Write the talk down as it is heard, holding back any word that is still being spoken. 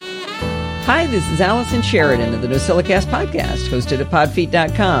Hi, this is Allison Sheridan of the NosillaCast podcast, hosted at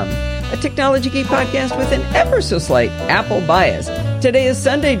podfeet.com, a technology geek podcast with an ever-so-slight Apple bias. Today is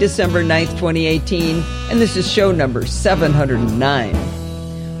Sunday, December 9th, 2018, and this is show number 709.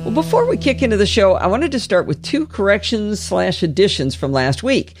 Well, before we kick into the show, I wanted to start with two corrections/additions from last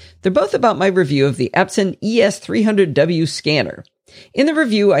week. They're both about my review of the Epson ES300W scanner. In the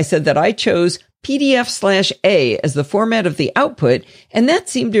review, I said that I chose PDF/A as the format of the output, and that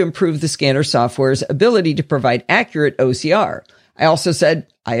seemed to improve the scanner software's ability to provide accurate OCR. I also said,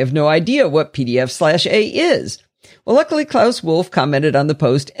 I have no idea what PDF/A is. Well, luckily, Klaus Wolf commented on the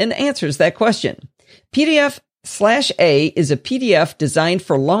post and answers that question. PDF/A is a PDF designed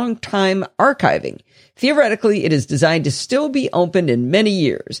for long-time archiving. Theoretically, it is designed to still be opened in many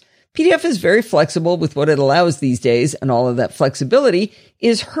years. PDF is very flexible with what it allows these days, and all of that flexibility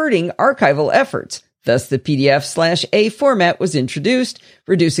is hurting archival efforts. Thus, the PDF/A format was introduced,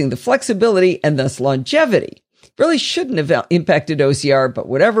 reducing the flexibility and thus longevity. Really shouldn't have impacted OCR, but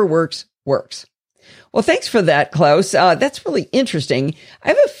whatever works, works. Well, thanks for that, Klaus. That's really interesting. I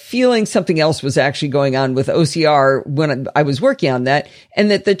have a feeling something else was actually going on with OCR when I was working on that,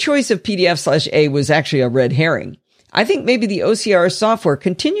 and that the choice of PDF/A was actually a red herring. I think maybe the OCR software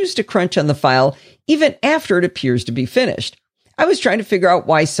continues to crunch on the file even after it appears to be finished. I was trying to figure out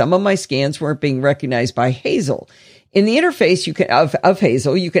why some of my scans weren't being recognized by Hazel. In the interface of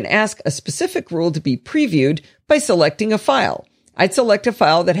Hazel, you can ask a specific rule to be previewed by selecting a file. I'd select a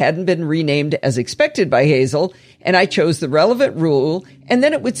file that hadn't been renamed as expected by Hazel, and I chose the relevant rule, and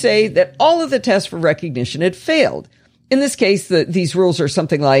then it would say that all of the tests for recognition had failed. In this case, these rules are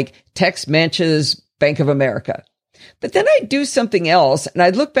something like text matches Bank of America. But then I'd do something else, and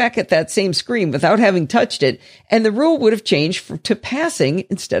I'd look back at that same screen without having touched it, and the rule would have changed to passing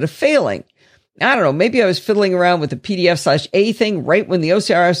instead of failing. I don't know, maybe I was fiddling around with the PDF/A thing right when the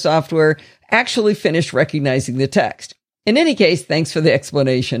OCR software actually finished recognizing the text. In any case, thanks for the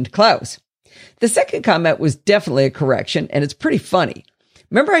explanation, Klaus. The second comment was definitely a correction, and it's pretty funny.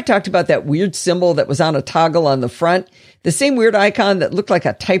 Remember I talked about that weird symbol that was on a toggle on the front? The same weird icon that looked like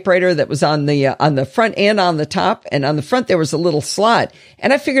a typewriter that was on the front and on the top, and on the front there was a little slot,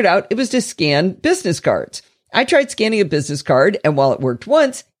 and I figured out it was to scan business cards. I tried scanning a business card, and while it worked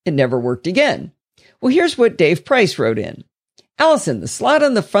once, it never worked again. Well, here's what Dave Price wrote in. Allison, the slot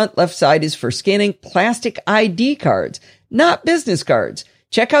on the front left side is for scanning plastic ID cards, not business cards.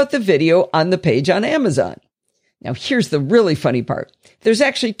 Check out the video on the page on Amazon. Now, here's the really funny part. There's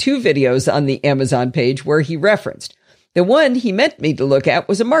actually two videos on the Amazon page where he referenced. The one he meant me to look at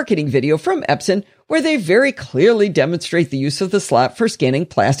was a marketing video from Epson where they very clearly demonstrate the use of the slot for scanning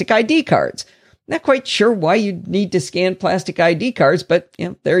plastic ID cards. Not quite sure why you'd need to scan plastic ID cards, but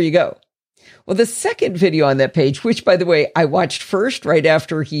there you go. Well, the second video on that page, which, by the way, I watched first right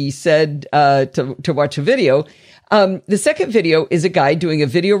after he said to watch a video, the second video is a guy doing a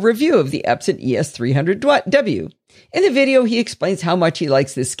video review of the Epson ES300W. In the video, he explains how much he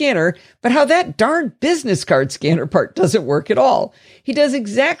likes this scanner, but how that darn business card scanner part doesn't work at all. He does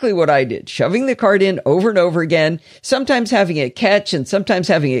exactly what I did, shoving the card in over and over again, sometimes having it catch and sometimes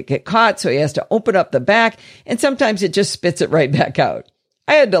having it get caught, so he has to open up the back, and sometimes it just spits it right back out.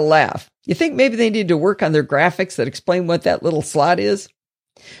 I had to laugh. You think maybe they need to work on their graphics that explain what that little slot is?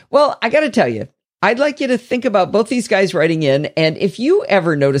 Well, I gotta tell you, I'd like you to think about both these guys writing in, and if you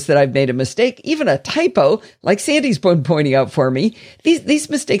ever notice that I've made a mistake, even a typo, like Sandy's been pointing out for me, these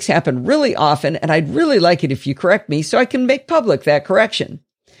mistakes happen really often, and I'd really like it if you correct me so I can make public that correction.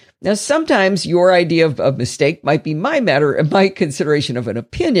 Now, sometimes your idea of mistake might be my consideration of an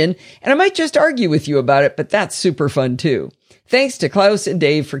opinion, and I might just argue with you about it, but that's super fun too. Thanks to Klaus and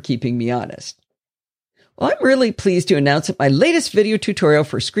Dave for keeping me honest. Well, I'm really pleased to announce that my latest video tutorial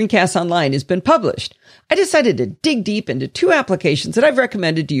for Screencasts Online has been published. I decided to dig deep into two applications that I've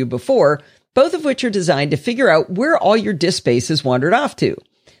recommended to you before, both of which are designed to figure out where all your disk space has wandered off to.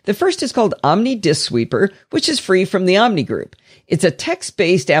 The first is called Omni Disk Sweeper, which is free from the Omni Group. It's a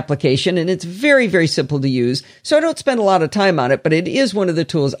text-based application, and it's very, very simple to use, so I don't spend a lot of time on it, but it is one of the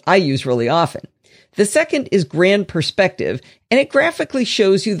tools I use really often. The second is Grand Perspective, and it graphically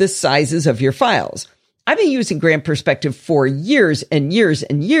shows you the sizes of your files. I've been using Grand Perspective for years and years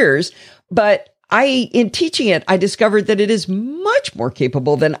and years, but in teaching it, I discovered that it is much more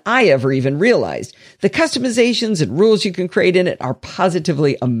capable than I ever even realized. The customizations and rules you can create in it are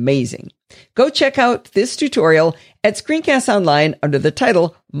positively amazing. Go check out this tutorial at Screencasts Online under the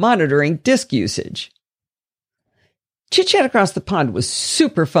title Monitoring Disk Usage. Chit Chat Across the Pond was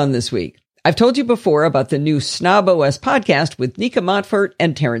super fun this week. I've told you before about the new Snob OS podcast with Nika Montfort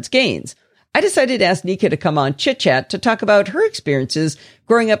and Terrence Gaines. I decided to ask Nika to come on Chit Chat to talk about her experiences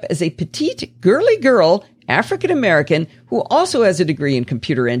growing up as a petite, girly girl, African-American, who also has a degree in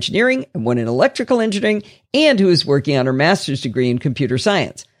computer engineering and one in electrical engineering, and who is working on her master's degree in computer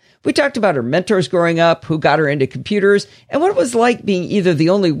science. We talked about her mentors growing up, who got her into computers, and what it was like being either the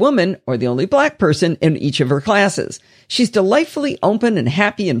only woman or the only black person in each of her classes. She's delightfully open and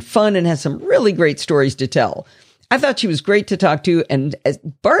happy and fun and has some really great stories to tell. I thought she was great to talk to, and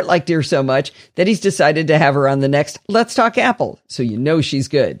Bart liked her so much that he's decided to have her on the next Let's Talk Apple, so you know she's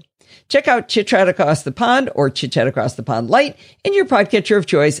good. Check out Chit Chat Across the Pond or Chit Chat Across the Pond Light in your podcatcher of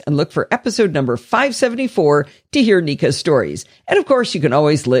choice and look for episode number 574 to hear Nika's stories. And of course, you can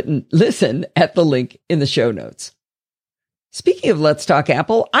always listen at the link in the show notes. Speaking of Let's Talk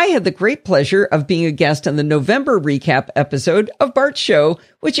Apple, I had the great pleasure of being a guest on the November recap episode of Bart's show,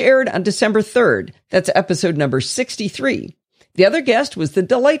 which aired on December 3rd. That's episode number 63. The other guest was the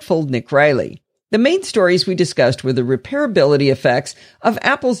delightful Nick Riley. The main stories we discussed were the repairability effects of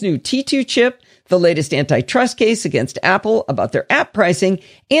Apple's new T2 chip, the latest antitrust case against Apple about their app pricing,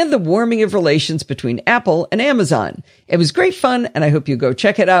 and the warming of relations between Apple and Amazon. It was great fun, and I hope you go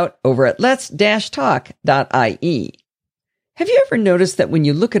check it out over at lets-talk.ie. Have you ever noticed that when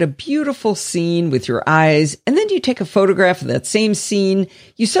you look at a beautiful scene with your eyes and then you take a photograph of that same scene,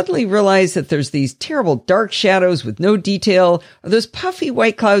 you suddenly realize that there's these terrible dark shadows with no detail, or those puffy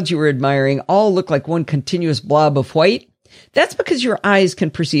white clouds you were admiring all look like one continuous blob of white? That's because your eyes can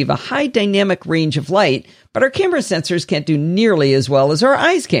perceive a high dynamic range of light, but our camera sensors can't do nearly as well as our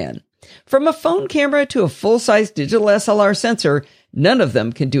eyes can. From a phone camera to a full-size digital SLR sensor, none of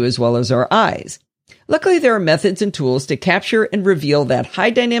them can do as well as our eyes. Luckily, there are methods and tools to capture and reveal that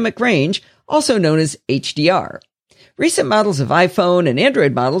high dynamic range, also known as HDR. Recent models of iPhone and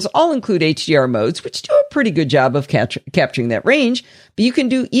Android models all include HDR modes, which do a pretty good job of capturing that range, but you can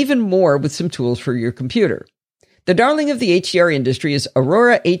do even more with some tools for your computer. The darling of the HDR industry is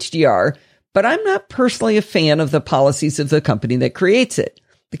Aurora HDR, but I'm not personally a fan of the policies of the company that creates it.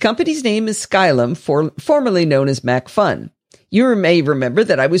 The company's name is Skylum, formerly known as MacFun. You may remember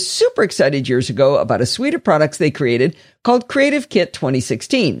that I was super excited years ago about a suite of products they created called Creative Kit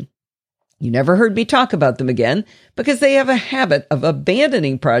 2016. You never heard me talk about them again because they have a habit of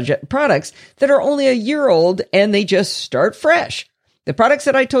abandoning products that are only a year old and they just start fresh. The products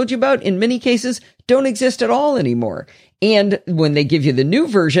that I told you about in many cases don't exist at all anymore. And when they give you the new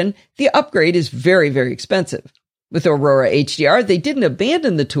version, the upgrade is very, very expensive. With Aurora HDR, they didn't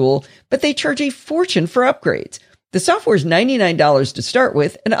abandon the tool, but they charge a fortune for upgrades. The software is $99 to start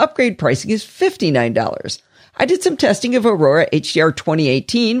with, and upgrade pricing is $59. I did some testing of Aurora HDR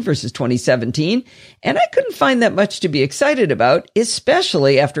 2018 versus 2017, and I couldn't find that much to be excited about,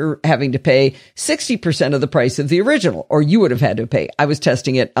 especially after having to pay 60% of the price of the original, or you would have had to pay. I was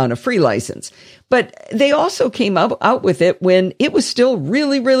testing it on a free license. But they also came out with it when it was still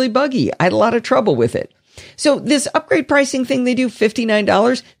really, really buggy. I had a lot of trouble with it. So this upgrade pricing thing they do,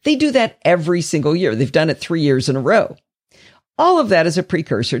 $59, they do that every single year. They've done it 3 years in a row. All of that is a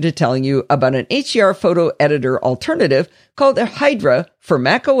precursor to telling you about an HDR photo editor alternative called Hydra for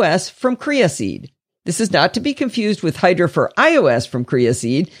macOS from Creaseed. This is not to be confused with Hydra for iOS from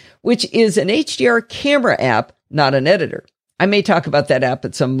Creaseed, which is an HDR camera app, not an editor. I may talk about that app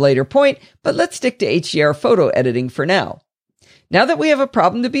at some later point, but let's stick to HDR photo editing for now. Now that we have a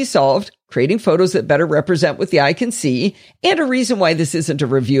problem to be solved, creating photos that better represent what the eye can see, and a reason why this isn't a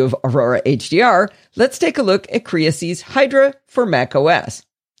review of Aurora HDR, let's take a look at Creaseed's Hydra for macOS.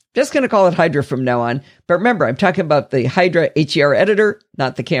 Just going to call it Hydra from now on, but remember, I'm talking about the Hydra HDR editor,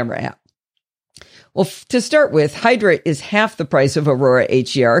 not the camera app. Well, to start with, Hydra is half the price of Aurora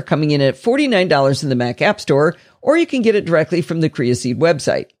HDR, coming in at $49 in the Mac App Store, or you can get it directly from the Creaseed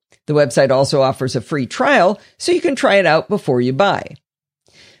website. The website also offers a free trial, so you can try it out before you buy.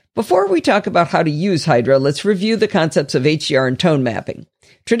 Before we talk about how to use Hydra, let's review the concepts of HDR and tone mapping.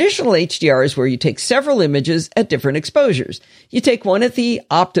 Traditional HDR is where you take several images at different exposures. You take one at the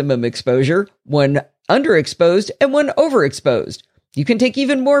optimum exposure, one underexposed, and one overexposed. You can take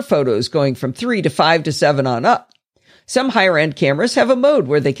even more photos, going from 3 to 5 to 7 on up. Some higher-end cameras have a mode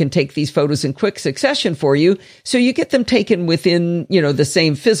where they can take these photos in quick succession for you, so you get them taken within, the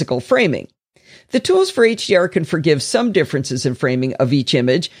same physical framing. The tools for HDR can forgive some differences in framing of each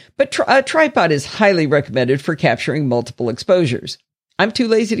image, but a tripod is highly recommended for capturing multiple exposures. I'm too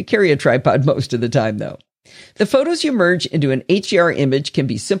lazy to carry a tripod most of the time, though. The photos you merge into an HDR image can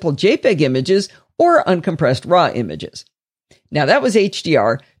be simple JPEG images or uncompressed RAW images. Now, that was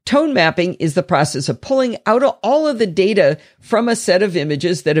HDR. Tone mapping is the process of pulling out all of the data from a set of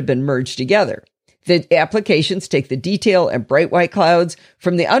images that have been merged together. The applications take the detail and bright white clouds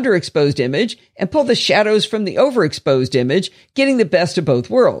from the underexposed image and pull the shadows from the overexposed image, getting the best of both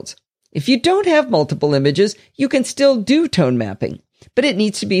worlds. If you don't have multiple images, you can still do tone mapping, but it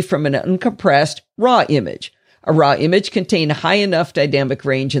needs to be from an uncompressed, raw image. A raw image contains high enough dynamic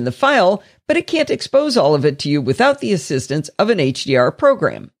range in the file, but it can't expose all of it to you without the assistance of an HDR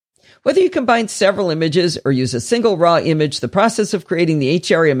program. Whether you combine several images or use a single raw image, the process of creating the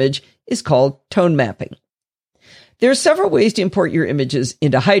HDR image is called tone mapping. There are several ways to import your images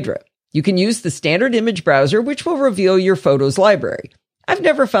into Hydra. You can use the standard image browser, which will reveal your photos library. I've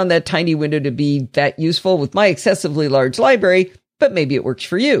never found that tiny window to be that useful with my excessively large library, but maybe it works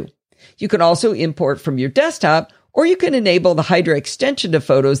for you. You can also import from your desktop, or you can enable the Hydra extension to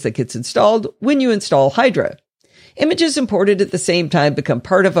Photos that gets installed when you install Hydra. Images imported at the same time become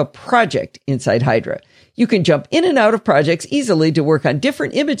part of a project inside Hydra. You can jump in and out of projects easily to work on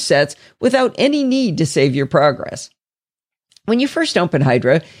different image sets without any need to save your progress. When you first open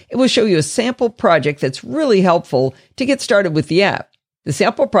Hydra, it will show you a sample project that's really helpful to get started with the app. The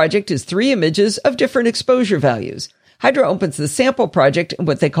sample project is 3 images of different exposure values. Hydra opens the sample project in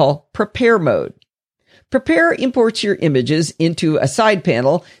what they call Prepare mode. Prepare imports your images into a side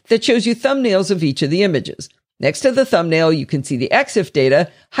panel that shows you thumbnails of each of the images. Next to the thumbnail, you can see the EXIF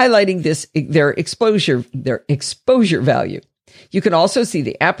data highlighting their exposure value. You can also see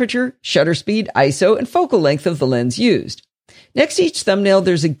the aperture, shutter speed, ISO, and focal length of the lens used. Next to each thumbnail,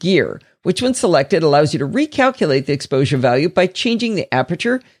 there's a gear, which when selected allows you to recalculate the exposure value by changing the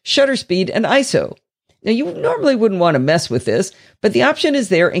aperture, shutter speed, and ISO. Now, you normally wouldn't want to mess with this, but the option is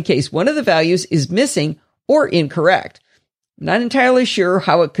there in case one of the values is missing or incorrect. I'm not entirely sure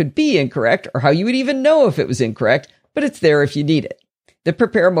how it could be incorrect or how you would even know if it was incorrect, but it's there if you need it. The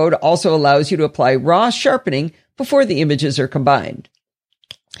Prepare mode also allows you to apply raw sharpening before the images are combined.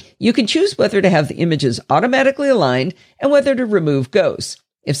 You can choose whether to have the images automatically aligned and whether to remove ghosts.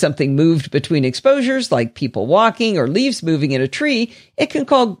 If something moved between exposures, like people walking or leaves moving in a tree, it can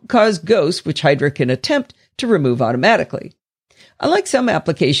cause ghosts, which Hydra can attempt to remove automatically. Unlike some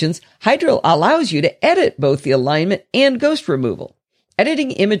applications, Hydra allows you to edit both the alignment and ghost removal. Editing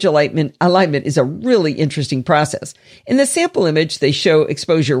image alignment is a really interesting process. In the sample image, they show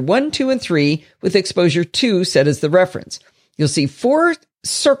exposure 1, 2, and 3 with exposure 2 set as the reference. You'll see 4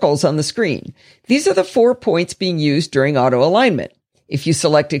 circles on the screen. These are the 4 points being used during auto alignment. If you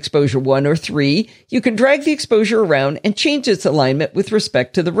select exposure 1 or 3, you can drag the exposure around and change its alignment with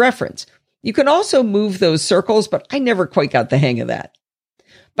respect to the reference. You can also move those circles, but I never quite got the hang of that.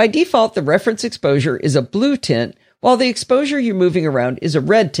 By default, the reference exposure is a blue tint, while the exposure you're moving around is a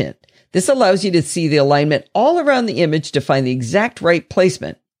red tint. This allows you to see the alignment all around the image to find the exact right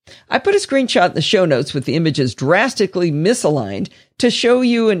placement. I put a screenshot in the show notes with the images drastically misaligned to show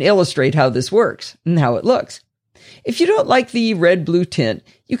you and illustrate how this works and how it looks. If you don't like the red-blue tint,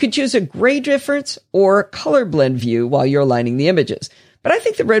 you can choose a gray difference or color blend view while you're aligning the images. But I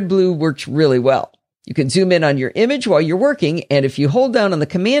think the red-blue works really well. You can zoom in on your image while you're working, and if you hold down on the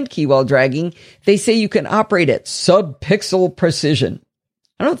command key while dragging, they say you can operate at sub-pixel precision.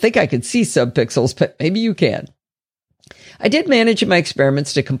 I don't think I could see sub-pixels, but maybe you can. I did manage in my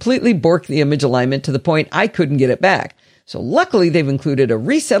experiments to completely bork the image alignment to the point I couldn't get it back. So luckily, they've included a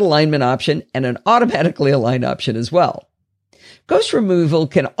reset alignment option and an automatically align option as well. Ghost removal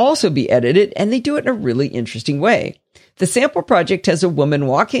can also be edited, and they do it in a really interesting way. The sample project has a woman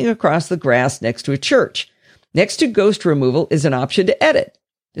walking across the grass next to a church. Next to ghost removal is an option to edit.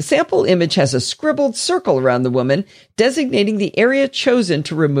 The sample image has a scribbled circle around the woman, designating the area chosen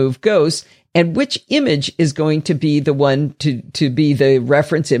to remove ghosts and which image is going to be the one to be the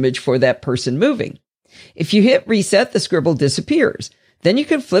reference image for that person moving. If you hit reset, the scribble disappears. Then you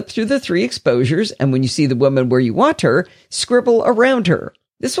can flip through the 3 exposures, and when you see the woman where you want her, scribble around her.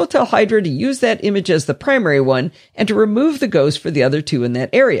 This will tell Hydra to use that image as the primary one and to remove the ghost for the other 2 in that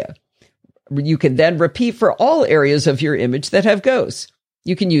area. You can then repeat for all areas of your image that have ghosts.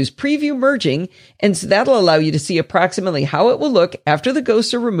 You can use preview merging, and so that'll allow you to see approximately how it will look after the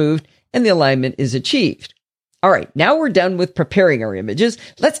ghosts are removed and the alignment is achieved. All right, now we're done with preparing our images.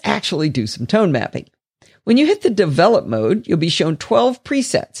 Let's actually do some tone mapping. When you hit the develop mode, you'll be shown 12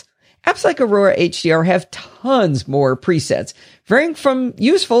 presets. Apps like Aurora HDR have tons more presets, varying from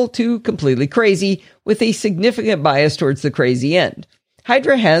useful to completely crazy, with a significant bias towards the crazy end.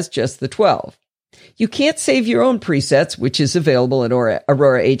 Hydra has just the 12. You can't save your own presets, which is available in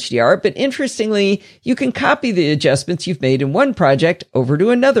Aurora HDR, but interestingly, you can copy the adjustments you've made in one project over to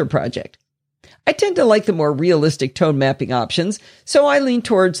another project. I tend to like the more realistic tone mapping options, so I lean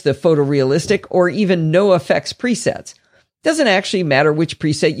towards the photorealistic or even no effects presets. Doesn't actually matter which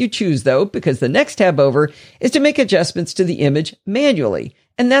preset you choose though, because the next tab over is to make adjustments to the image manually,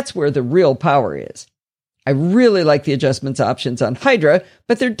 and that's where the real power is. I really like the adjustments options on Hydra,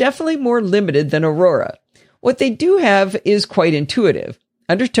 but they're definitely more limited than Aurora. What they do have is quite intuitive.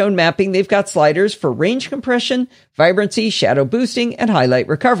 Under tone mapping, they've got sliders for range compression, vibrancy, shadow boosting, and highlight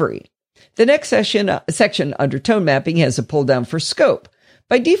recovery. The next section under tone mapping has a pull down for scope.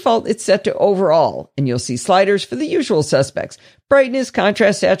 By default, it's set to overall, and you'll see sliders for the usual suspects: brightness,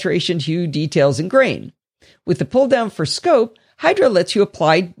 contrast, saturation, hue, details, and grain. With the pull down for scope, Hydra lets you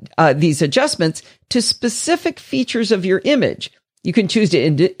apply these adjustments to specific features of your image. You can choose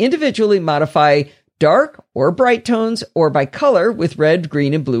to individually modify dark or bright tones, or by color with red,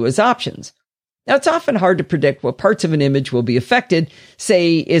 green, and blue as options. Now, it's often hard to predict what parts of an image will be affected,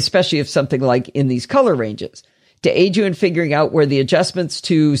 say, especially if something like in these color ranges. To aid you in figuring out where the adjustments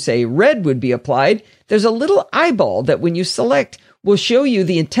to, say, red would be applied, there's a little eyeball that when you select will show you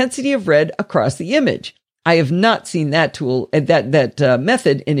the intensity of red across the image. I have not seen that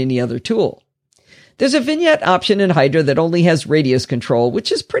method in any other tool. There's a vignette option in Hydra that only has radius control,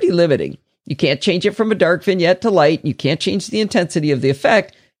 which is pretty limiting. You can't change it from a dark vignette to light. You can't change the intensity of the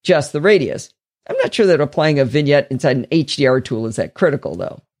effect, just the radius. I'm not sure that applying a vignette inside an HDR tool is that critical,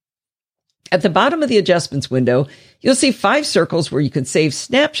 though. At the bottom of the adjustments window, you'll see 5 circles where you can save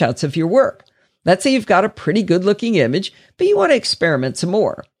snapshots of your work. Let's say you've got a pretty good-looking image, but you want to experiment some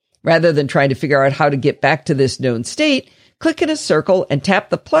more. Rather than trying to figure out how to get back to this known state, click in a circle and tap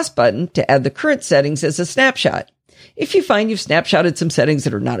the plus button to add the current settings as a snapshot. If you find you've snapshotted some settings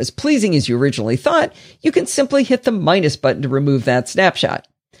that are not as pleasing as you originally thought, you can simply hit the minus button to remove that snapshot.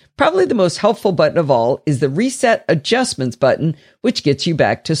 Probably the most helpful button of all is the Reset Adjustments button, which gets you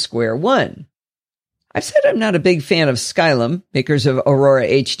back to square one. I've said I'm not a big fan of Skylum, makers of Aurora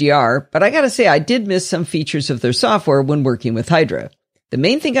HDR, but I gotta say I did miss some features of their software when working with Hydra. The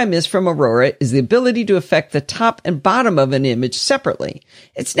main thing I miss from Aurora is the ability to affect the top and bottom of an image separately.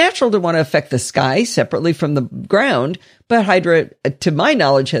 It's natural to want to affect the sky separately from the ground, but Hydra, to my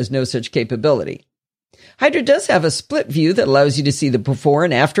knowledge, has no such capability. Hydra does have a split view that allows you to see the before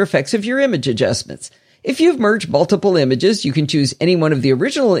and after effects of your image adjustments. If you've merged multiple images, you can choose any one of the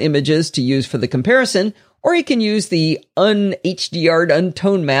original images to use for the comparison, or you can use the un-HDR'd,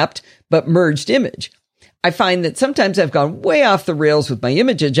 untone mapped, but merged image. I find that sometimes I've gone way off the rails with my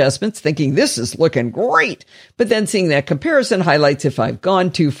image adjustments, thinking this is looking great, but then seeing that comparison highlights if I've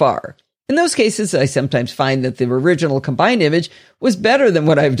gone too far. In those cases, I sometimes find that the original combined image was better than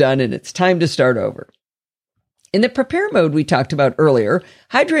what I've done, and it's time to start over. In the prepare mode we talked about earlier,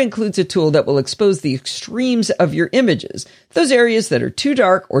 Hydra includes a tool that will expose the extremes of your images, those areas that are too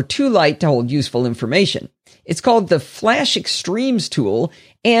dark or too light to hold useful information. It's called the Flash Extremes tool,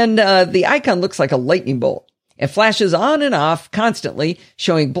 and the icon looks like a lightning bolt. It flashes on and off constantly,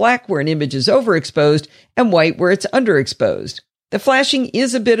 showing black where an image is overexposed and white where it's underexposed. The flashing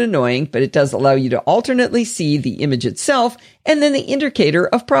is a bit annoying, but it does allow you to alternately see the image itself and then the indicator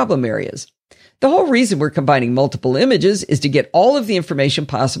of problem areas. The whole reason we're combining multiple images is to get all of the information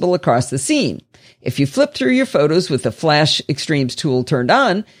possible across the scene. If you flip through your photos with the Flash Extremes tool turned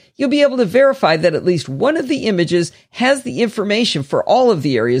on, you'll be able to verify that at least one of the images has the information for all of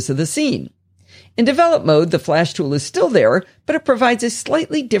the areas of the scene. In develop mode, the Flash tool is still there, but it provides a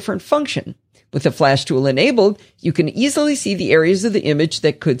slightly different function. With the Flash tool enabled, you can easily see the areas of the image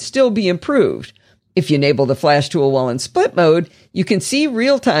that could still be improved. If you enable the Flash tool while in split mode, you can see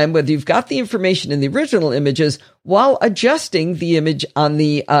real time whether you've got the information in the original images while adjusting the image on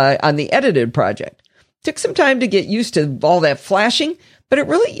the edited project. Took some time to get used to all that flashing, but it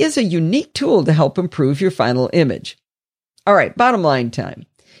really is a unique tool to help improve your final image. All right, bottom line time.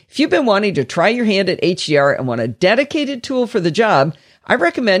 If you've been wanting to try your hand at HDR and want a dedicated tool for the job, I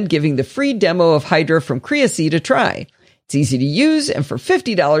recommend giving the free demo of Hydra from Creaseed a try. It's easy to use, and for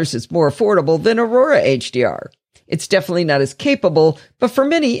 $50, it's more affordable than Aurora HDR. It's definitely not as capable, but for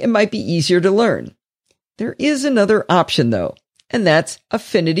many, it might be easier to learn. There is another option, though, and that's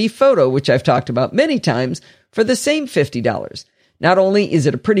Affinity Photo, which I've talked about many times, for the same $50. Not only is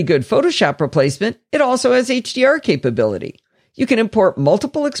it a pretty good Photoshop replacement, it also has HDR capability. You can import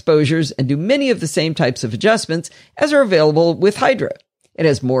multiple exposures and do many of the same types of adjustments as are available with Hydra. It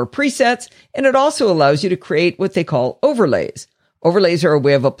has more presets, and it also allows you to create what they call overlays. Overlays are a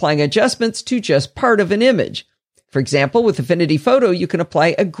way of applying adjustments to just part of an image. For example, with Affinity Photo, you can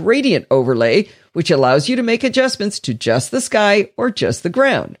apply a gradient overlay, which allows you to make adjustments to just the sky or just the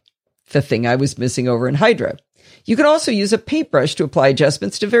ground. The thing I was missing over in Hydra. You can also use a paintbrush to apply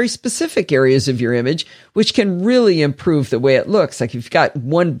adjustments to very specific areas of your image, which can really improve the way it looks. Like if you've got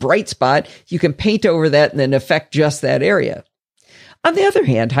one bright spot, you can paint over that and then affect just that area. On the other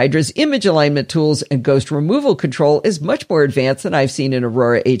hand, Hydra's image alignment tools and ghost removal control is much more advanced than I've seen in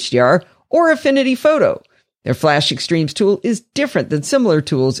Aurora HDR or Affinity Photo. Their Flash Extremes tool is different than similar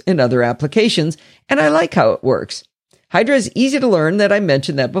tools in other applications, and I like how it works. Hydra is easy to learn, that I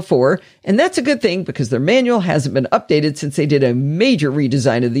mentioned that before, and that's a good thing because their manual hasn't been updated since they did a major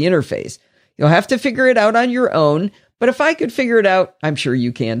redesign of the interface. You'll have to figure it out on your own, but if I could figure it out, I'm sure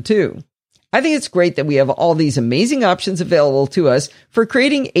you can too. I think it's great that we have all these amazing options available to us for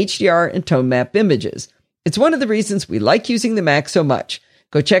creating HDR and tone map images. It's one of the reasons we like using the Mac so much.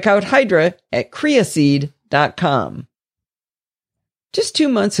 Go check out Hydra at Creaseed.com. Just 2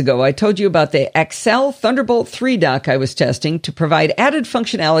 months ago, I told you about the Excel Thunderbolt 3 dock I was testing to provide added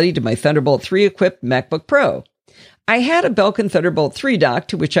functionality to my Thunderbolt 3 equipped MacBook Pro. I had a Belkin Thunderbolt 3 dock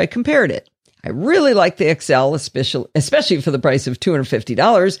to which I compared it. I really like the Excel, especially for the price of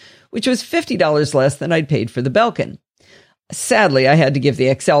 $250, which was $50 less than I'd paid for the Belkin. Sadly, I had to give the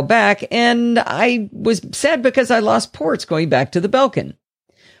Excel back, and I was sad because I lost ports going back to the Belkin.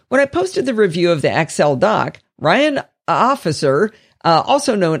 When I posted the review of the Excel dock, Ryan Officer,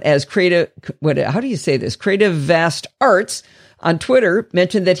 also known as Creative Vast Arts, on Twitter,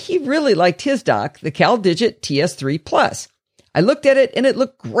 mentioned that he really liked his dock, the CalDigit TS3 Plus. I looked at it and it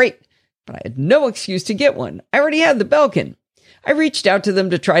looked great, but I had no excuse to get one. I already had the Belkin. I reached out to them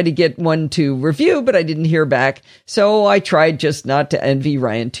to try to get one to review, but I didn't hear back, so I tried just not to envy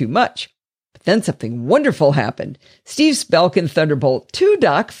Ryan too much. But then something wonderful happened. Steve's Belkin Thunderbolt 2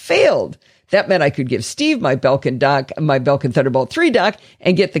 dock failed. That meant I could give Steve my Belkin Thunderbolt 3 dock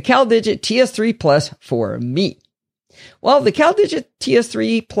and get the CalDigit TS3 Plus for me. Well, the CalDigit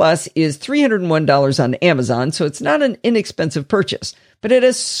TS3 Plus is $301 on Amazon, so it's not an inexpensive purchase, but it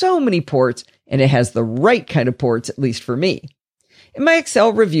has so many ports, and it has the right kind of ports, at least for me. In my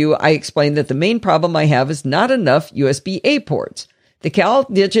Excel review, I explained that the main problem I have is not enough USB-A ports. The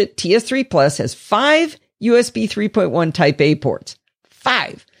CalDigit TS3 Plus has 5 USB 3.1 Type A ports.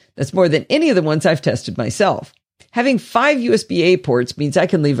 5! That's more than any of the ones I've tested myself. Having 5 USB-A ports means I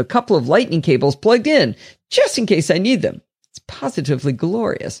can leave a couple of lightning cables plugged in, just in case I need them. It's positively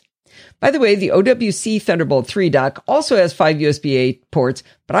glorious. By the way, the OWC Thunderbolt 3 dock also has 5 USB-A ports,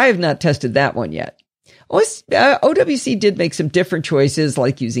 but I have not tested that one yet. OWC did make some different choices,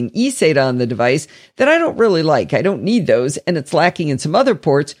 like using eSATA on the device, that I don't really like. I don't need those, and it's lacking in some other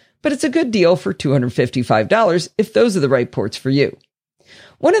ports, but it's a good deal for $255 if those are the right ports for you.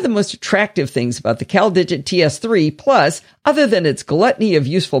 One of the most attractive things about the CalDigit TS3 Plus, other than its gluttony of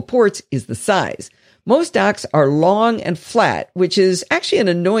useful ports, is the size. Most docks are long and flat, which is actually an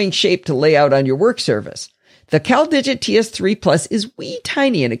annoying shape to lay out on your work surface. The CalDigit TS3 Plus is wee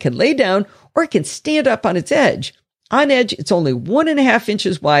tiny, and it can lay down or it can stand up on its edge. On edge, it's only 1.5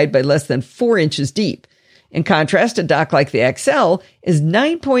 inches wide by less than 4 inches deep. In contrast, a dock like the XL is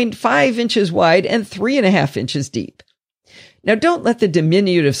 9.5 inches wide and 3.5 inches deep. Now, don't let the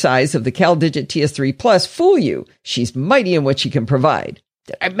diminutive size of the CalDigit TS3 Plus fool you. She's mighty in what she can provide.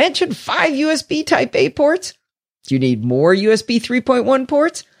 Did I mention 5 USB Type A ports? Do you need more USB 3.1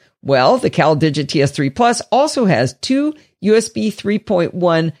 ports? Well, the CalDigit TS3 Plus also has 2 USB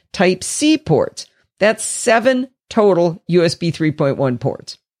 3.1 Type C ports. That's 7 total USB 3.1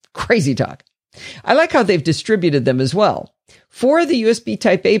 ports. Crazy talk. I like how they've distributed them as well. 4 of the USB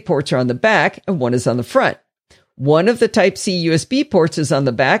Type A ports are on the back and 1 is on the front. 1 of the Type C USB ports is on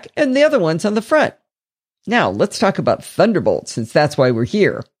the back and the other one's on the front. Now, let's talk about Thunderbolt, since that's why we're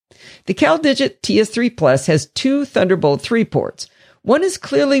here. The CalDigit TS3 Plus has 2 Thunderbolt 3 ports. One is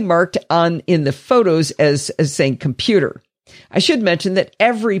clearly marked in the photos as saying computer. I should mention that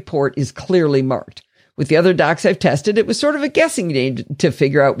every port is clearly marked. With the other docks I've tested, it was sort of a guessing game to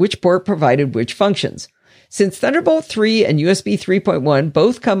figure out which port provided which functions. Since Thunderbolt 3 and USB 3.1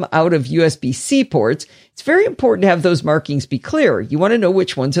 both come out of USB-C ports, it's very important to have those markings be clear. You want to know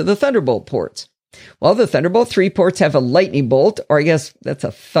which ones are the Thunderbolt ports. Well, the Thunderbolt 3 ports have a lightning bolt, or I guess that's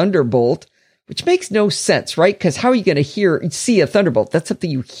a thunderbolt, which makes no sense, right? Because how are you going to see a thunderbolt? That's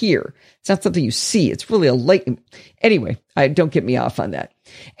something you hear. It's not something you see. It's really a lightning. Anyway, don't get me off on that.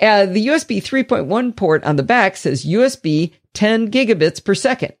 The USB 3.1 port on the back says USB 10 gigabits per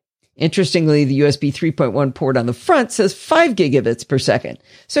second. Interestingly, the USB 3.1 port on the front says 5 gigabits per second.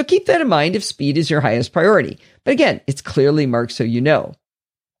 So keep that in mind if speed is your highest priority. But again, it's clearly marked so you know.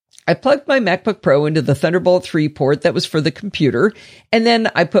 I plugged my MacBook Pro into the Thunderbolt 3 port that was for the computer, and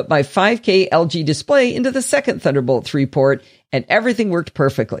then I put my 5K LG display into the second Thunderbolt 3 port, and everything worked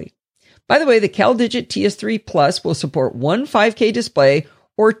perfectly. By the way, the CalDigit TS3 Plus will support one 5K display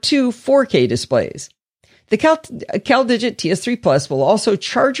or two 4K displays. The CalDigit TS3 Plus will also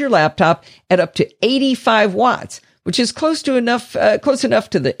charge your laptop at up to 85 watts, which is close enough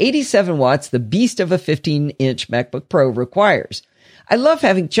to the 87 watts the beast of a 15-inch MacBook Pro requires. I love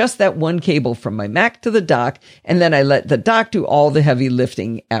having just that one cable from my Mac to the dock, and then I let the dock do all the heavy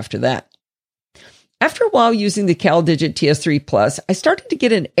lifting after that. After a while using the CalDigit TS3 Plus, I started to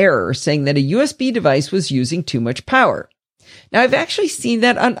get an error saying that a USB device was using too much power. Now, I've actually seen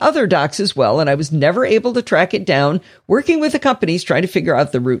that on other docks as well, and I was never able to track it down, working with the companies trying to figure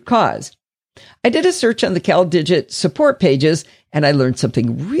out the root cause. I did a search on the CalDigit support pages, and I learned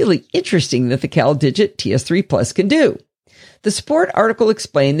something really interesting that the CalDigit TS3 Plus can do. The support article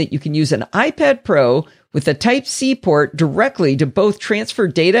explained that you can use an iPad Pro with a Type-C port directly to both transfer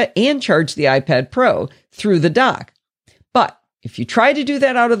data and charge the iPad Pro through the dock. But if you try to do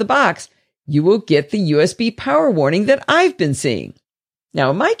that out of the box, you will get the USB power warning that I've been seeing.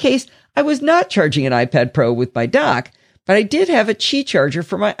 Now, in my case, I was not charging an iPad Pro with my dock, but I did have a Qi charger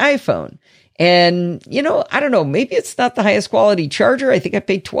for my iPhone. And, I don't know, maybe it's not the highest quality charger. I think I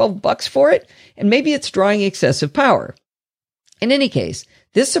paid $12 for it, and maybe it's drawing excessive power. In any case,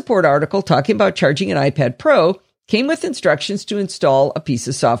 this support article talking about charging an iPad Pro came with instructions to install a piece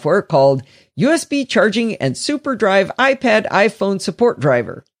of software called USB Charging and SuperDrive iPad iPhone Support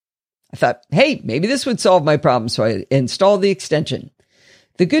Driver. I thought, hey, maybe this would solve my problem, so I installed the extension.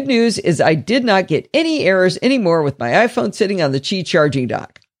 The good news is I did not get any errors anymore with my iPhone sitting on the Qi charging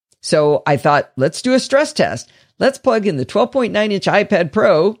dock. So I thought, let's do a stress test. Let's plug in the 12.9-inch iPad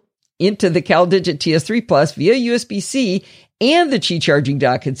Pro into the CalDigit TS3 Plus via USB-C and the Qi charging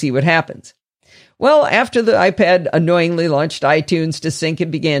dock and see what happens. Well, after the iPad annoyingly launched iTunes to sync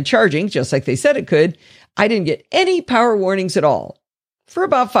and began charging, just like they said it could, I didn't get any power warnings at all. For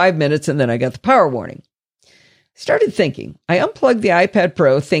about 5 minutes, and then I got the power warning. Started thinking. I unplugged the iPad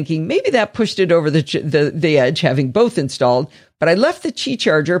Pro thinking maybe that pushed it over the edge, having both installed, but I left the Qi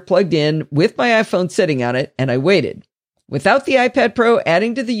charger plugged in with my iPhone sitting on it, and I waited. Without the iPad Pro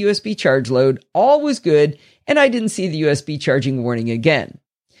adding to the USB charge load, all was good, and I didn't see the USB charging warning again.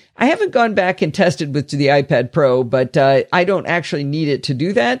 I haven't gone back and tested with the iPad Pro, but I don't actually need it to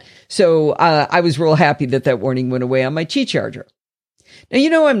do that, so I was real happy that warning went away on my Qi charger.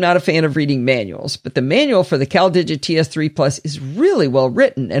 Now, I'm not a fan of reading manuals, but the manual for the CalDigit TS3 Plus is really well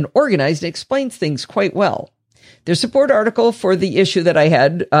written and organized and explains things quite well. Their support article for the issue that I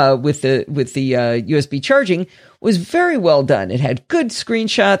had with the USB charging was very well done. It had good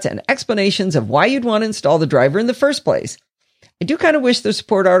screenshots and explanations of why you'd want to install the driver in the first place. I do kind of wish the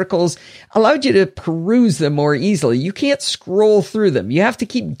support articles allowed you to peruse them more easily. You can't scroll through them. You have to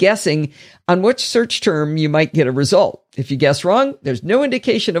keep guessing on which search term you might get a result. If you guess wrong, there's no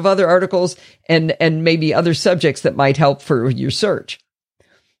indication of other articles and maybe other subjects that might help for your search.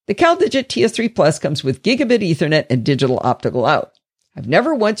 The CalDigit TS3 Plus comes with gigabit Ethernet and digital optical out. I've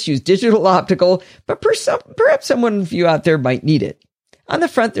never once used digital optical, but perhaps someone of you out there might need it. On the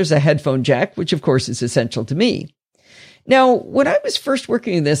front, there's a headphone jack, which of course is essential to me. Now, when I was first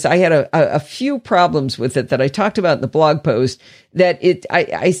working on this, I had a few problems with it that I talked about in the blog post, that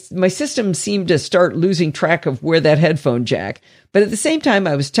my system seemed to start losing track of where that headphone jack. But at the same time,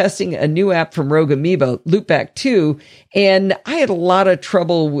 I was testing a new app from Rogue Amoeba, Loopback 2, and I had a lot of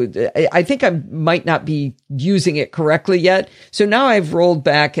trouble with it. I think I might not be using it correctly yet. So now I've rolled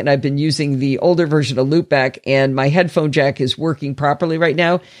back and I've been using the older version of Loopback, and my headphone jack is working properly right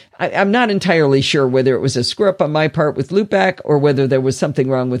now. I'm not entirely sure whether it was a screw up on my part with Loopback or whether there was something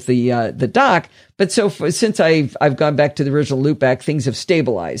wrong with the dock. But since I've gone back to the original Loopback, things have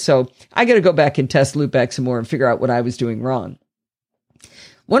stabilized. So I got to go back and test Loopback some more and figure out what I was doing wrong.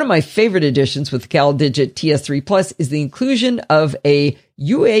 One of my favorite additions with the CalDigit TS3 Plus is the inclusion of a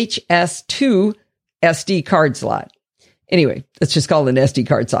UHS-2 SD card slot. Anyway, let's just call it an SD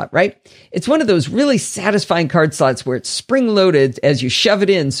card slot, right? It's one of those really satisfying card slots where it's spring-loaded as you shove it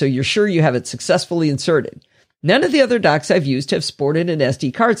in, so you're sure you have it successfully inserted. None of the other docks I've used have sported an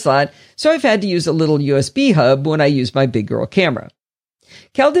SD card slot, so I've had to use a little USB hub when I use my big girl camera.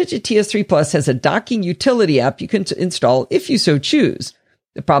 CalDigit TS3 Plus has a docking utility app you can install if you so choose.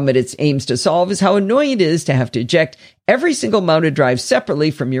 The problem it aims to solve is how annoying it is to have to eject every single mounted drive separately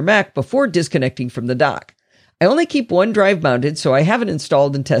from your Mac before disconnecting from the dock. I only keep one drive mounted, so I haven't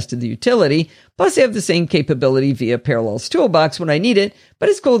installed and tested the utility, plus they have the same capability via Parallels Toolbox when I need it, but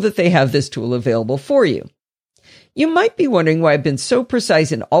it's cool that they have this tool available for you. You might be wondering why I've been so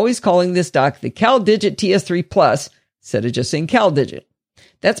precise in always calling this dock the CalDigit TS3 Plus instead of just saying CalDigit.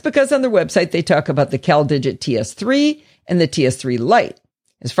 That's because on their website they talk about the CalDigit TS3 and the TS3 Lite.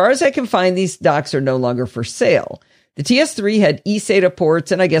 As far as I can find, these docks are no longer for sale. The TS3 had eSATA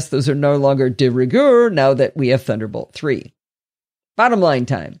ports, and I guess those are no longer de rigueur now that we have Thunderbolt 3. Bottom line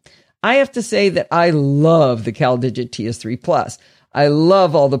time. I have to say that I love the CalDigit TS3 Plus. I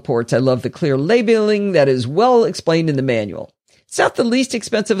love all the ports. I love the clear labeling that is well explained in the manual. It's not the least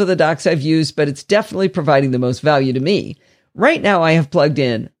expensive of the docks I've used, but it's definitely providing the most value to me. Right now, I have plugged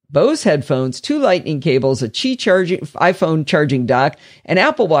in Bose headphones, 2 lightning cables, a Qi iPhone charging dock, an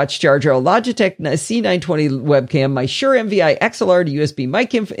Apple Watch charger, a Logitech C920 webcam, my Shure MVI XLR to USB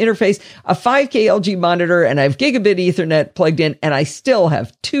mic interface, a 5K LG monitor, and I have gigabit Ethernet plugged in, and I still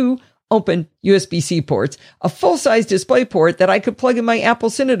have 2 open USB-C ports, a full-size display port that I could plug in my Apple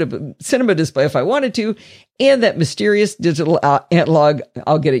Cinema display if I wanted to, and that mysterious digital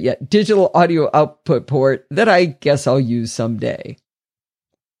digital audio output port that I guess I'll use someday.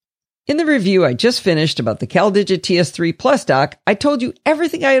 In the review I just finished about the CalDigit TS3 Plus dock, I told you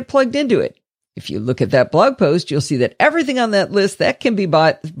everything I had plugged into it. If you look at that blog post, you'll see that everything on that list that can be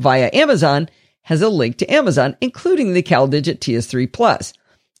bought via Amazon has a link to Amazon, including the CalDigit TS3 Plus.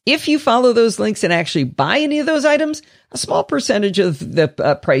 If you follow those links and actually buy any of those items, a small percentage of the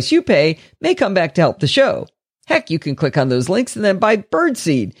price you pay may come back to help the show. Heck, you can click on those links and then buy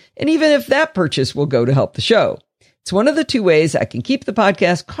Birdseed, and even if that purchase will go to help the show. It's one of the 2 ways I can keep the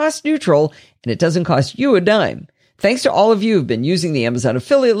podcast cost neutral, and it doesn't cost you a dime. Thanks to all of you who've been using the Amazon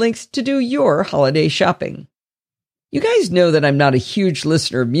affiliate links to do your holiday shopping. You guys know that I'm not a huge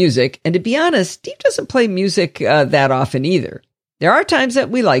listener of music, and to be honest, Steve doesn't play music that often either. There are times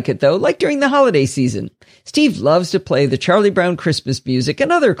that we like it, though, like during the holiday season. Steve loves to play the Charlie Brown Christmas music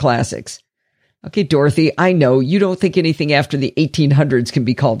and other classics. Okay, Dorothy, I know you don't think anything after the 1800s can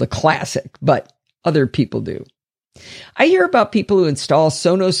be called a classic, but other people do. I hear about people who install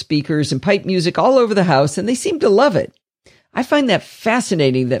Sonos speakers and pipe music all over the house, and they seem to love it. I find that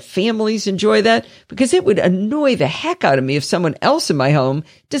fascinating that families enjoy that, because it would annoy the heck out of me if someone else in my home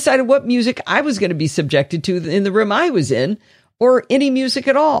decided what music I was going to be subjected to in the room I was in, or any music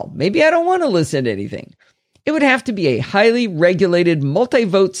at all. Maybe I don't want to listen to anything. It would have to be a highly regulated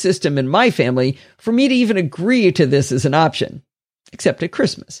multi-vote system in my family for me to even agree to this as an option, except at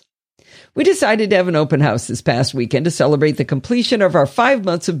Christmas. We decided to have an open house this past weekend to celebrate the completion of our 5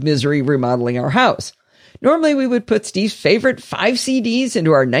 months of misery remodeling our house. Normally, we would put Steve's favorite 5 CDs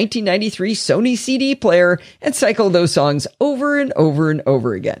into our 1993 Sony CD player and cycle those songs over and over and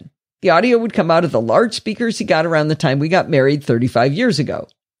over again. The audio would come out of the large speakers he got around the time we got married 35 years ago.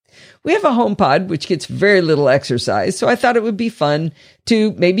 We have a HomePod, which gets very little exercise, so I thought it would be fun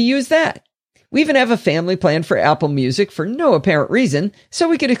to maybe use that. We even have a family plan for Apple Music for no apparent reason, so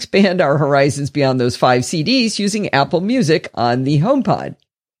we could expand our horizons beyond those 5 CDs using Apple Music on the HomePod.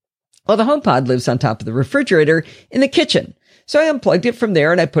 Well, the HomePod lives on top of the refrigerator in the kitchen, so I unplugged it from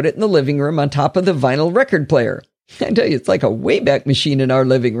there and I put it in the living room on top of the vinyl record player. I tell you, it's like a Wayback Machine in our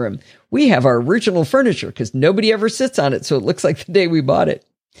living room. We have our original furniture because nobody ever sits on it, so it looks like the day we bought it.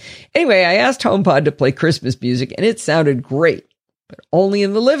 Anyway, I asked HomePod to play Christmas music, and it sounded great, but only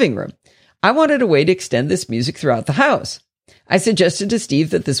in the living room. I wanted a way to extend this music throughout the house. I suggested to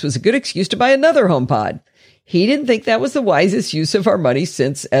Steve that this was a good excuse to buy another HomePod. He didn't think that was the wisest use of our money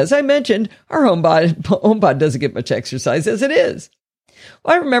since, as I mentioned, our HomePod doesn't get much exercise as it is.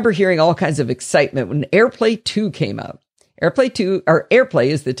 Well, I remember hearing all kinds of excitement when AirPlay 2 came out. AirPlay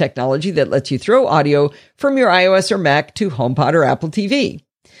is the technology that lets you throw audio from your iOS or Mac to HomePod or Apple TV.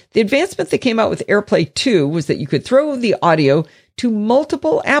 The advancement that came out with AirPlay 2 was that you could throw the audio to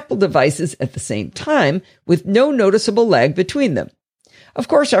multiple Apple devices at the same time with no noticeable lag between them. Of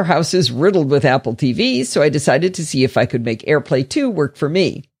course, our house is riddled with Apple TVs, so I decided to see if I could make AirPlay 2 work for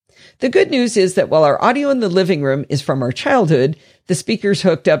me. The good news is that while our audio in the living room is from our childhood, the speakers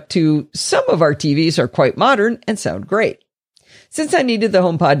hooked up to some of our TVs are quite modern and sound great. Since I needed the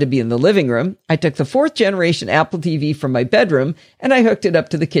HomePod to be in the living room, I took the 4th generation Apple TV from my bedroom and I hooked it up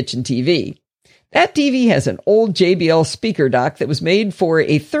to the kitchen TV. That TV has an old JBL speaker dock that was made for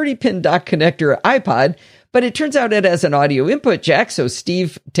a 30-pin dock connector iPod, but it turns out it has an audio input jack, so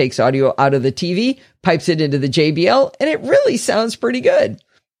Steve takes audio out of the TV, pipes it into the JBL, and it really sounds pretty good.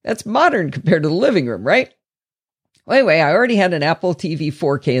 That's modern compared to the living room, right? Well, anyway, I already had an Apple TV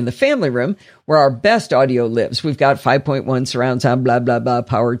 4K in the family room where our best audio lives. We've got 5.1 surround sound, blah, blah, blah,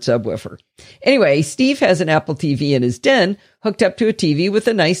 powered subwoofer. Anyway, Steve has an Apple TV in his den hooked up to a TV with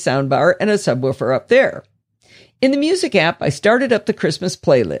a nice soundbar and a subwoofer up there. In the music app, I started up the Christmas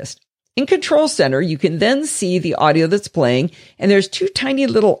playlist. In Control Center, you can then see the audio that's playing, and there's 2 tiny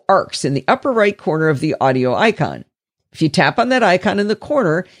little arcs in the upper right corner of the audio icon. If you tap on that icon in the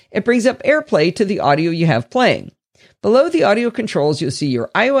corner, it brings up AirPlay to the audio you have playing. Below the audio controls, you'll see your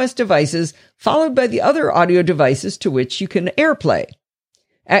iOS devices, followed by the other audio devices to which you can AirPlay.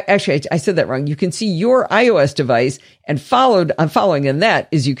 Actually, I said that wrong. You can see your iOS device, and following in that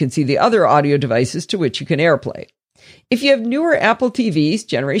is you can see the other audio devices to which you can AirPlay. If you have newer Apple TVs,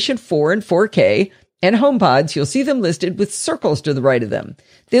 Generation 4 and 4K, and HomePods, you'll see them listed with circles to the right of them.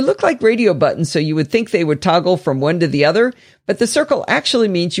 They look like radio buttons, so you would think they would toggle from one to the other, but the circle actually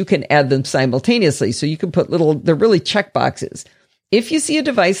means you can add them simultaneously, so you can put they're really check boxes. If you see a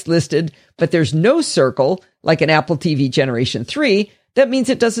device listed, but there's no circle, like an Apple TV Generation 3, that means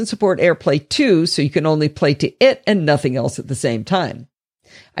it doesn't support AirPlay 2, so you can only play to it and nothing else at the same time.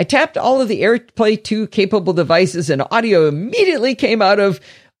 I tapped all of the AirPlay 2 capable devices, and audio immediately came out of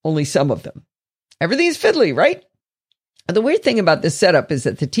only some of them. Everything's fiddly, right? The weird thing about this setup is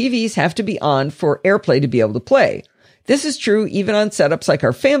that the TVs have to be on for AirPlay to be able to play. This is true even on setups like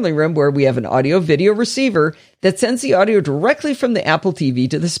our family room, where we have an audio-video receiver that sends the audio directly from the Apple TV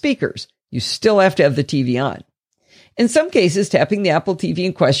to the speakers. You still have to have the TV on. In some cases, tapping the Apple TV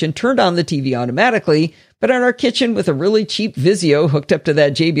in question turned on the TV automatically, but in our kitchen with a really cheap Vizio hooked up to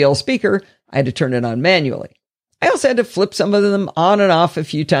that JBL speaker, I had to turn it on manually. I also had to flip some of them on and off a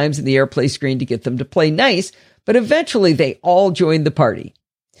few times in the AirPlay screen to get them to play nice, but eventually they all joined the party.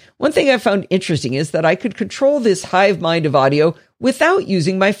 One thing I found interesting is that I could control this hive mind of audio without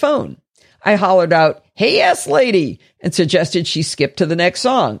using my phone. I hollered out, "Hey, yes, lady," and suggested she skip to the next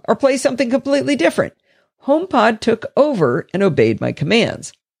song or play something completely different. HomePod took over and obeyed my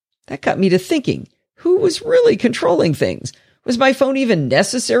commands. That got me to thinking, who was really controlling things? Was my phone even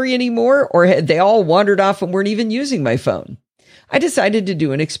necessary anymore, or had they all wandered off and weren't even using my phone? I decided to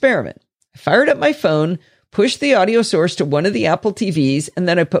do an experiment. I fired up my phone, pushed the audio source to one of the Apple TVs, and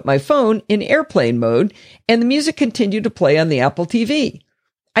then I put my phone in airplane mode, and the music continued to play on the Apple TV.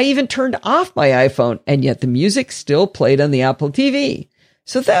 I even turned off my iPhone, and yet the music still played on the Apple TV.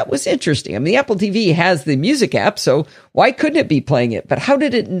 So that was interesting. I mean, the Apple TV has the music app, so why couldn't it be playing it? But how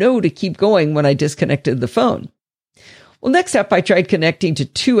did it know to keep going when I disconnected the phone? Well, next up, I tried connecting to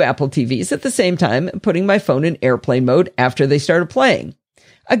two Apple TVs at the same time and putting my phone in airplane mode after they started playing.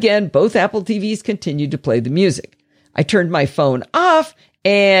 Again, both Apple TVs continued to play the music. I turned my phone off,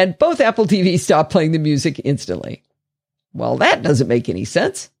 and both Apple TVs stopped playing the music instantly. Well, that doesn't make any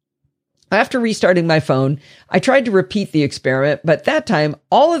sense. After restarting my phone, I tried to repeat the experiment, but that time,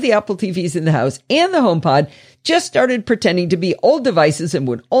 all of the Apple TVs in the house and the HomePod just started pretending to be old devices and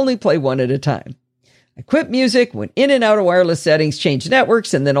would only play one at a time. I quit music, went in and out of wireless settings, changed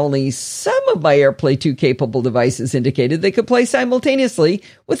networks, and then only some of my AirPlay 2 capable devices indicated they could play simultaneously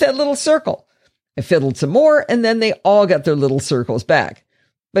with that little circle. I fiddled some more, and then they all got their little circles back,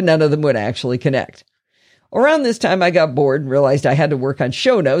 but none of them would actually connect. Around this time, I got bored and realized I had to work on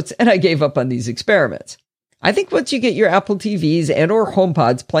show notes, and I gave up on these experiments. I think once you get your Apple TVs and or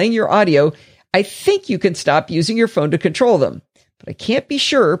HomePods playing your audio, I think you can stop using your phone to control them. But I can't be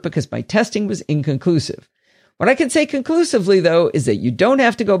sure because my testing was inconclusive. What I can say conclusively, though, is that you don't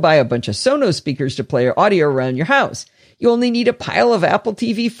have to go buy a bunch of Sonos speakers to play your audio around your house. You only need a pile of Apple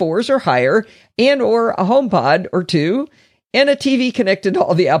TV 4s or higher, and or a HomePod or two, and a TV connected to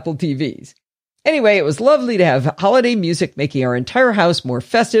all the Apple TVs. Anyway, it was lovely to have holiday music making our entire house more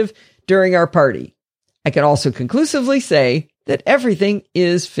festive during our party. I can also conclusively say that everything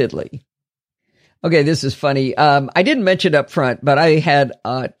is fiddly. Okay, this is funny. I didn't mention up front, but I had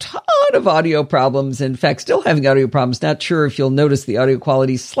a ton of audio problems. In fact, still having audio problems. Not sure if you'll notice the audio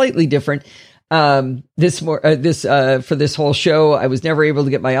quality is slightly different. For this whole show, I was never able to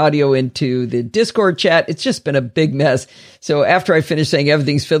get my audio into the Discord chat. It's just been a big mess. So after I finished saying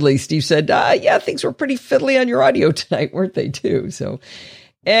everything's fiddly, Steve said, yeah, things were pretty fiddly on your audio tonight, weren't they too? So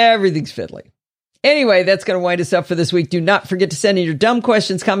everything's fiddly. Anyway, that's going to wind us up for this week. Do not forget to send in your dumb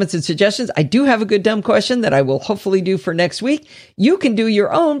questions, comments, and suggestions. I do have a good dumb question that I will hopefully do for next week. You can do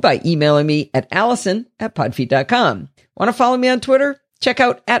your own by emailing me at allison@podfeet.com. Want to follow me on Twitter? Check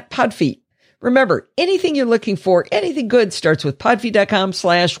out @podfeet. Remember, anything you're looking for, anything good starts with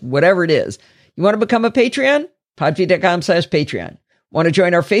podfeet.com/whatever it is. You want to become a Patreon? Podfeet.com/Patreon. Want to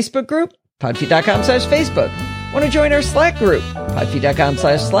join our Facebook group? Podfeet.com/Facebook. Want to join our Slack group?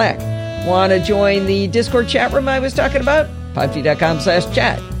 Podfeet.com/Slack. Want to join the Discord chat room I was talking about?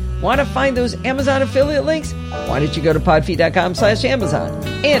 Podfeet.com/chat. Want to find those Amazon affiliate links? Why don't you go to podfeet.com/Amazon?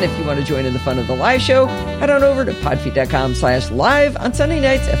 And if you want to join in the fun of the live show, head on over to podfeet.com/live on Sunday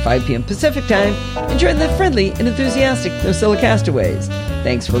nights at 5 p.m. Pacific time and join the friendly and enthusiastic NosillaCastaways.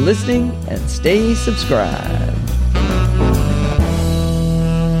 Thanks for listening and stay subscribed.